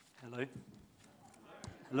Hello?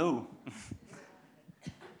 Hello.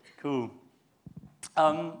 Cool.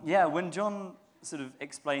 When John sort of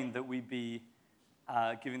explained that we'd be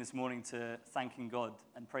giving this morning to thanking God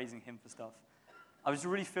and praising Him for stuff, I was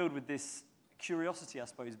really filled with this curiosity, I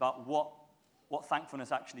suppose, about what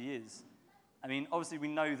thankfulness actually is. I mean, obviously we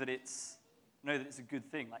know that it's a good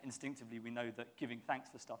thing. Like instinctively, we know that giving thanks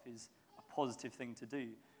for stuff is a positive thing to do.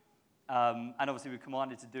 And obviously we're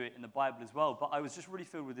commanded to do it in the Bible as well. But I was just really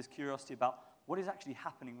filled with this curiosity about what is actually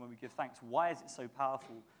happening when we give thanks. Why is it so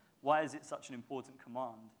powerful? Why is it such an important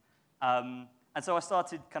command? And so I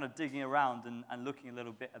started kind of digging around and looking a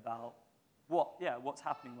little bit about what's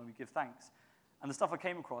happening when we give thanks. And the stuff I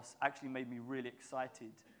came across actually made me really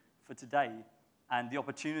excited for today and the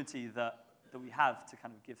opportunity that we have to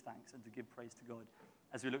kind of give thanks and to give praise to God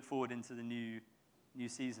as we look forward into the new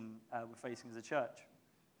season we're facing as a church.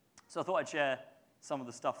 So I thought I'd share some of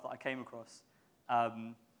the stuff that I came across.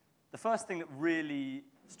 The first thing that really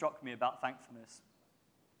struck me about thankfulness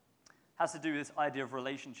has to do with this idea of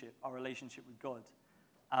relationship, our relationship with God.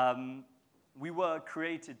 We were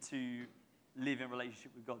created to live in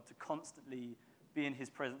relationship with God, to constantly be in His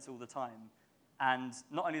presence all the time. And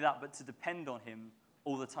not only that, but to depend on Him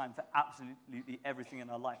all the time for absolutely everything in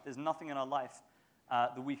our life. There's nothing in our life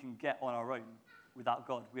that we can get on our own without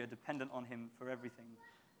God. We are dependent on Him for everything.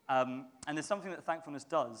 And there's something that thankfulness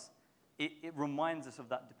does. It reminds us of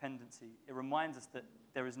that dependency. It reminds us that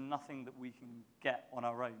there is nothing that we can get on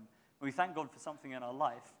our own. When we thank God for something in our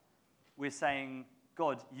life, we're saying,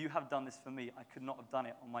 God, you have done this for me. I could not have done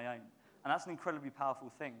it on my own. And that's an incredibly powerful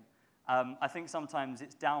thing. I think sometimes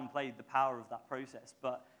it's downplayed the power of that process.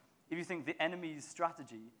 But if you think the enemy's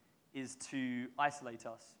strategy is to isolate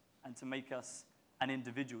us and to make us an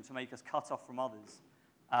individual, to make us cut off from others,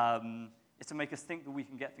 it's to make us think that we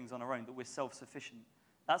can get things on our own, that we're self-sufficient.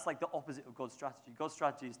 That's like the opposite of God's strategy. God's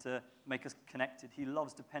strategy is to make us connected. He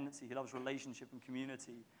loves dependency. He loves relationship and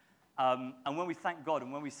community. And when we thank God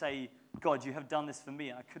and when we say, God, you have done this for me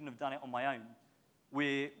and I couldn't have done it on my own,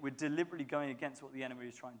 we're deliberately going against what the enemy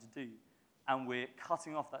is trying to do. And we're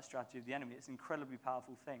cutting off that strategy of the enemy. It's an incredibly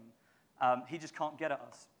powerful thing. He just can't get at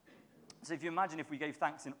us. So if you imagine if we gave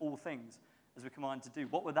thanks in all things, as we're commanded to do,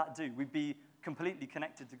 what would that do? We'd be completely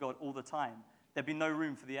connected to God all the time. There'd be no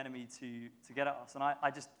room for the enemy to get at us. And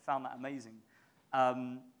I just found that amazing.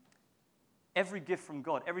 Every gift from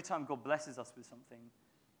God, every time God blesses us with something,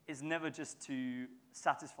 is never just to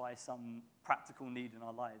satisfy some practical need in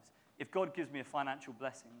our lives. If God gives me a financial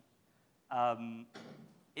blessing,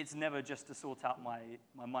 it's never just to sort out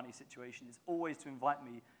my money situation. It's always to invite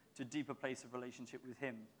me to a deeper place of relationship with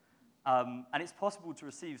Him. And it's possible to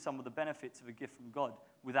receive some of the benefits of a gift from God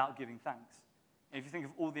without giving thanks. And if you think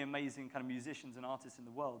of all the amazing kind of musicians and artists in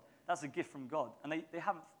the world, that's a gift from God. And they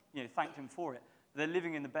haven't thanked Him for it. They're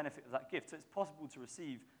living in the benefit of that gift. So it's possible to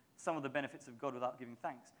receive some of the benefits of God without giving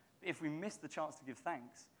thanks. But if we miss the chance to give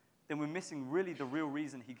thanks, then we're missing really the real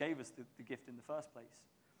reason He gave us the gift in the first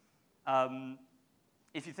place.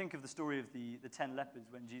 If you think of the story of the 10 lepers,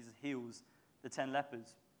 when Jesus heals the 10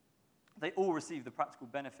 lepers, they all receive the practical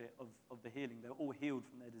benefit of the healing. They're all healed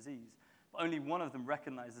from their disease. But only one of them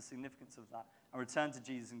recognized the significance of that and returned to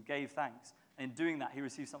Jesus and gave thanks. And in doing that, he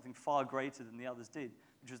received something far greater than the others did,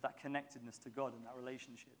 which was that connectedness to God and that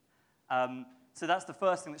relationship. So that's the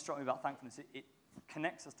first thing that struck me about thankfulness. It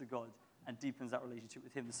connects us to God and deepens that relationship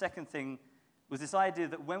with Him. The second thing was this idea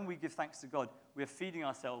that when we give thanks to God, we're feeding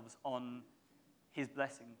ourselves on His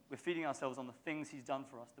blessing. We're feeding ourselves on the things He's done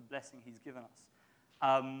for us, the blessing He's given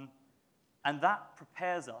us. And that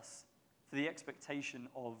prepares us for the expectation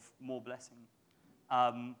of more blessing.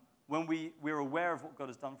 When we're aware of what God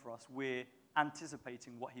has done for us, we're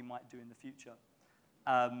anticipating what He might do in the future.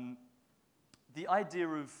 The idea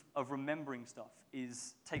of remembering stuff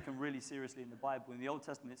is taken really seriously in the Bible. In the Old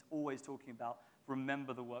Testament, it's always talking about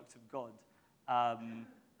remember the works of God.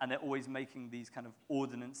 And they're always making these kind of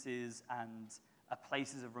ordinances and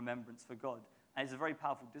places of remembrance for God. And it's a very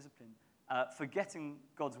powerful discipline. Forgetting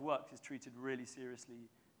God's works is treated really seriously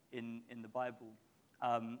in the Bible.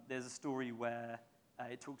 There's a story where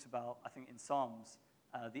it talks about, I think in Psalms,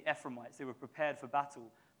 the Ephraimites, they were prepared for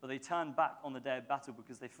battle, but they turned back on the day of battle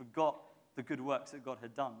because they forgot the good works that God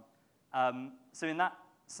had done. So in that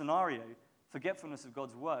scenario, forgetfulness of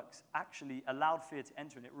God's works actually allowed fear to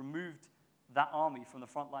enter, and it removed that army from the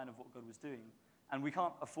front line of what God was doing. And we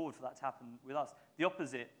can't afford for that to happen with us. The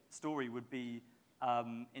opposite story would be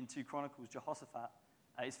in 2 Chronicles, Jehoshaphat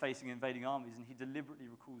is facing invading armies, and he deliberately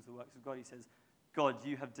recalls the works of God. He says, God,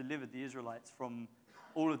 you have delivered the Israelites from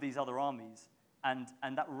all of these other armies, and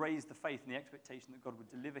that raised the faith and the expectation that God would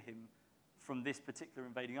deliver him from this particular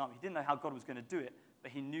invading army. He didn't know how God was going to do it,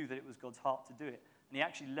 but he knew that it was God's heart to do it. And he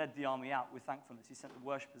actually led the army out with thankfulness. He sent the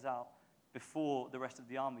worshippers out before the rest of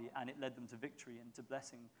the army, and it led them to victory and to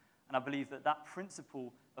blessing. And I believe that that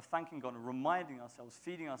principle of thanking God and reminding ourselves,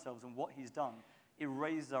 feeding ourselves on what he's done, it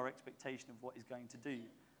raises our expectation of what he's going to do.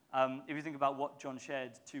 If you think about what John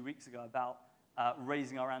shared 2 weeks ago about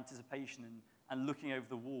raising our anticipation and looking over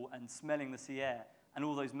the wall and smelling the sea air and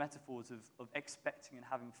all those metaphors of expecting and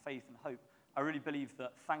having faith and hope, I really believe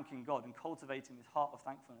that thanking God and cultivating this heart of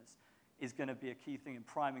thankfulness is going to be a key thing in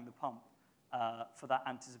priming the pump for that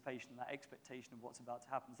anticipation, that expectation of what's about to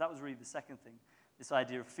happen. So that was really the second thing, this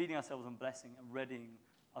idea of feeding ourselves on blessing and readying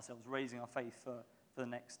ourselves, raising our faith for the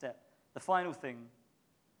next step. The final thing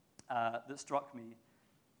that struck me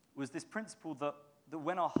was this principle that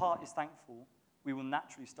when our heart is thankful, we will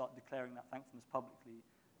naturally start declaring that thankfulness publicly.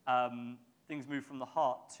 Things move from the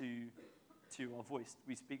heart to our voice.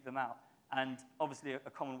 We speak them out. And obviously a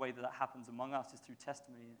common way that happens among us is through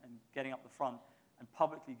testimony and getting up the front and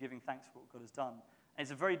publicly giving thanks for what God has done. And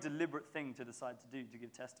it's a very deliberate thing to decide to do, to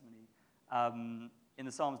give testimony. In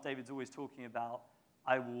the Psalms, David's always talking about,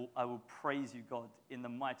 I will praise you, God, in the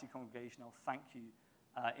mighty congregation. I'll thank you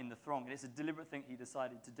in the throng. And it's a deliberate thing he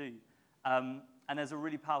decided to do. And there's a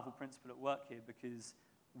really powerful principle at work here, because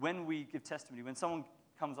when we give testimony, when someone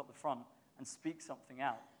comes up the front and speaks something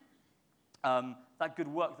out, that good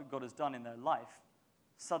work that God has done in their life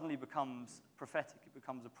suddenly becomes prophetic. It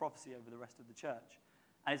becomes a prophecy over the rest of the church.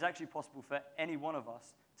 And it's actually possible for any one of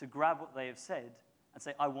us to grab what they have said and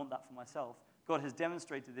say, I want that for myself. God has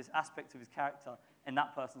demonstrated this aspect of his character in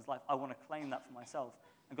that person's life. I want to claim that for myself.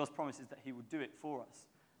 And God's promise is that he will do it for us.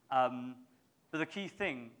 But the key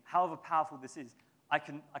thing, however powerful this is, I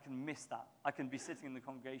can miss that. I can be sitting in the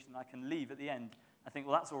congregation, and I can leave at the end. I think,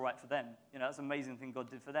 well, that's all right for them. That's an amazing thing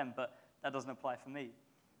God did for them, but that doesn't apply for me.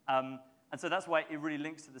 And so that's why it really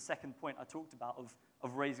links to the second point I talked about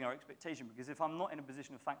of raising our expectation. Because if I'm not in a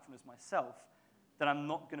position of thankfulness myself, then I'm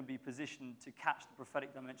not going to be positioned to catch the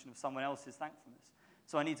prophetic dimension of someone else's thankfulness.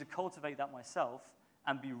 So I need to cultivate that myself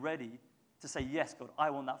and be ready to say, yes, God, I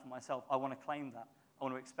want that for myself. I want to claim that. I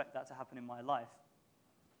want to expect that to happen in my life.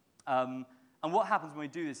 And what happens when we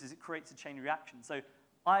do this is it creates a chain reaction. So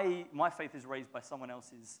my faith is raised by someone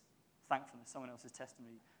else's thankfulness, someone else's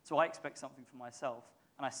testimony. So I expect something for myself,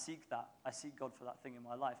 and I seek that. I seek God for that thing in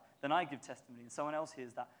my life. Then I give testimony, and someone else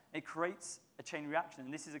hears that. It creates a chain reaction,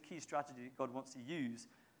 and this is a key strategy that God wants to use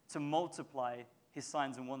to multiply his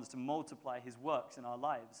signs and wonders, to multiply his works in our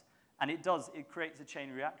lives. And it does. It creates a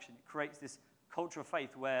chain reaction. It creates this culture of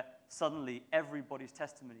faith where suddenly everybody's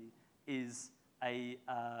testimony is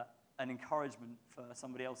an encouragement for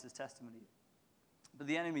somebody else's testimony. But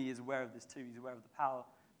the enemy is aware of this too. He's aware of the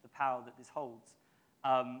power that this holds.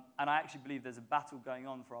 And I actually believe there's a battle going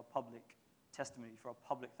on for our public testimony, for our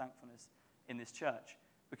public thankfulness in this church.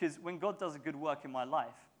 Because when God does a good work in my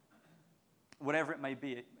life, whatever it may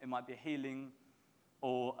be, it might be a healing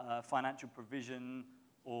or financial provision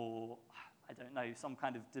or, I don't know, some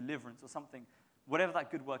kind of deliverance or something. Whatever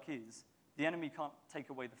that good work is, the enemy can't take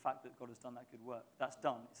away the fact that God has done that good work. That's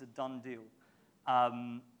done. It's a done deal.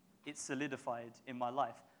 It's solidified in my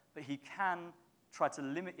life. But he can try to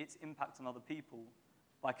limit its impact on other people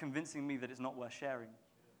by convincing me that it's not worth sharing.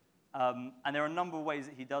 And there are a number of ways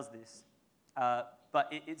that he does this.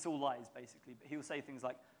 But it's all lies, basically. But he'll say things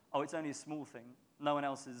like, oh, it's only a small thing. No one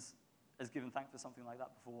else has given thanks for something like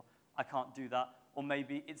that before. I can't do that. Or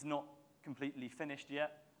maybe it's not completely finished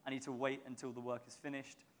yet. I need to wait until the work is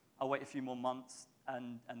finished. I'll wait a few more months.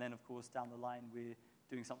 And then, of course, down the line, we're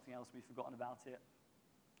doing something else. We've forgotten about it.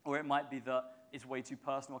 Or it might be that it's way too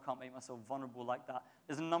personal. I can't make myself vulnerable like that.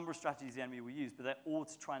 There's a number of strategies the enemy will use, but they're all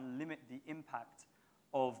to try and limit the impact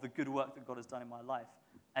of the good work that God has done in my life.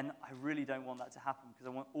 And I really don't want that to happen, because I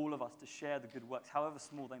want all of us to share the good works, however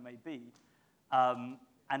small they may be, and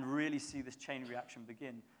really see this chain reaction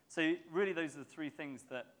begin. So really those are the three things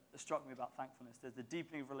that struck me about thankfulness. There's the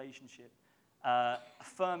deepening of relationship,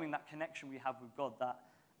 affirming that connection we have with God, that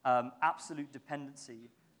absolute dependency,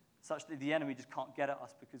 such that the enemy just can't get at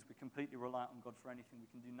us because we're completely reliant on God for anything. We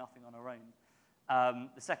can do nothing on our own.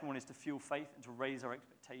 The second one is to fuel faith and to raise our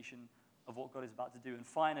expectation of what God is about to do. And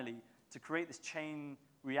finally, to create this chain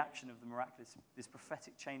reaction of the miraculous, this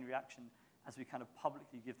prophetic chain reaction as we kind of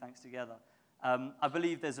publicly give thanks together. I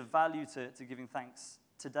believe there's a value to giving thanks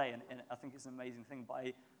today, and I think it's an amazing thing, but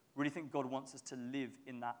I really think God wants us to live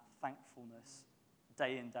in that thankfulness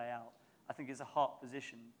day in, day out. I think it's a heart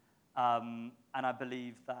position, and I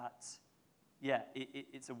believe that,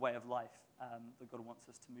 it's a way of life that God wants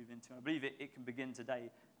us to move into. And I believe it can begin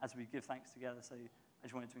today as we give thanks together, so I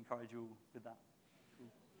just wanted to encourage you all with that.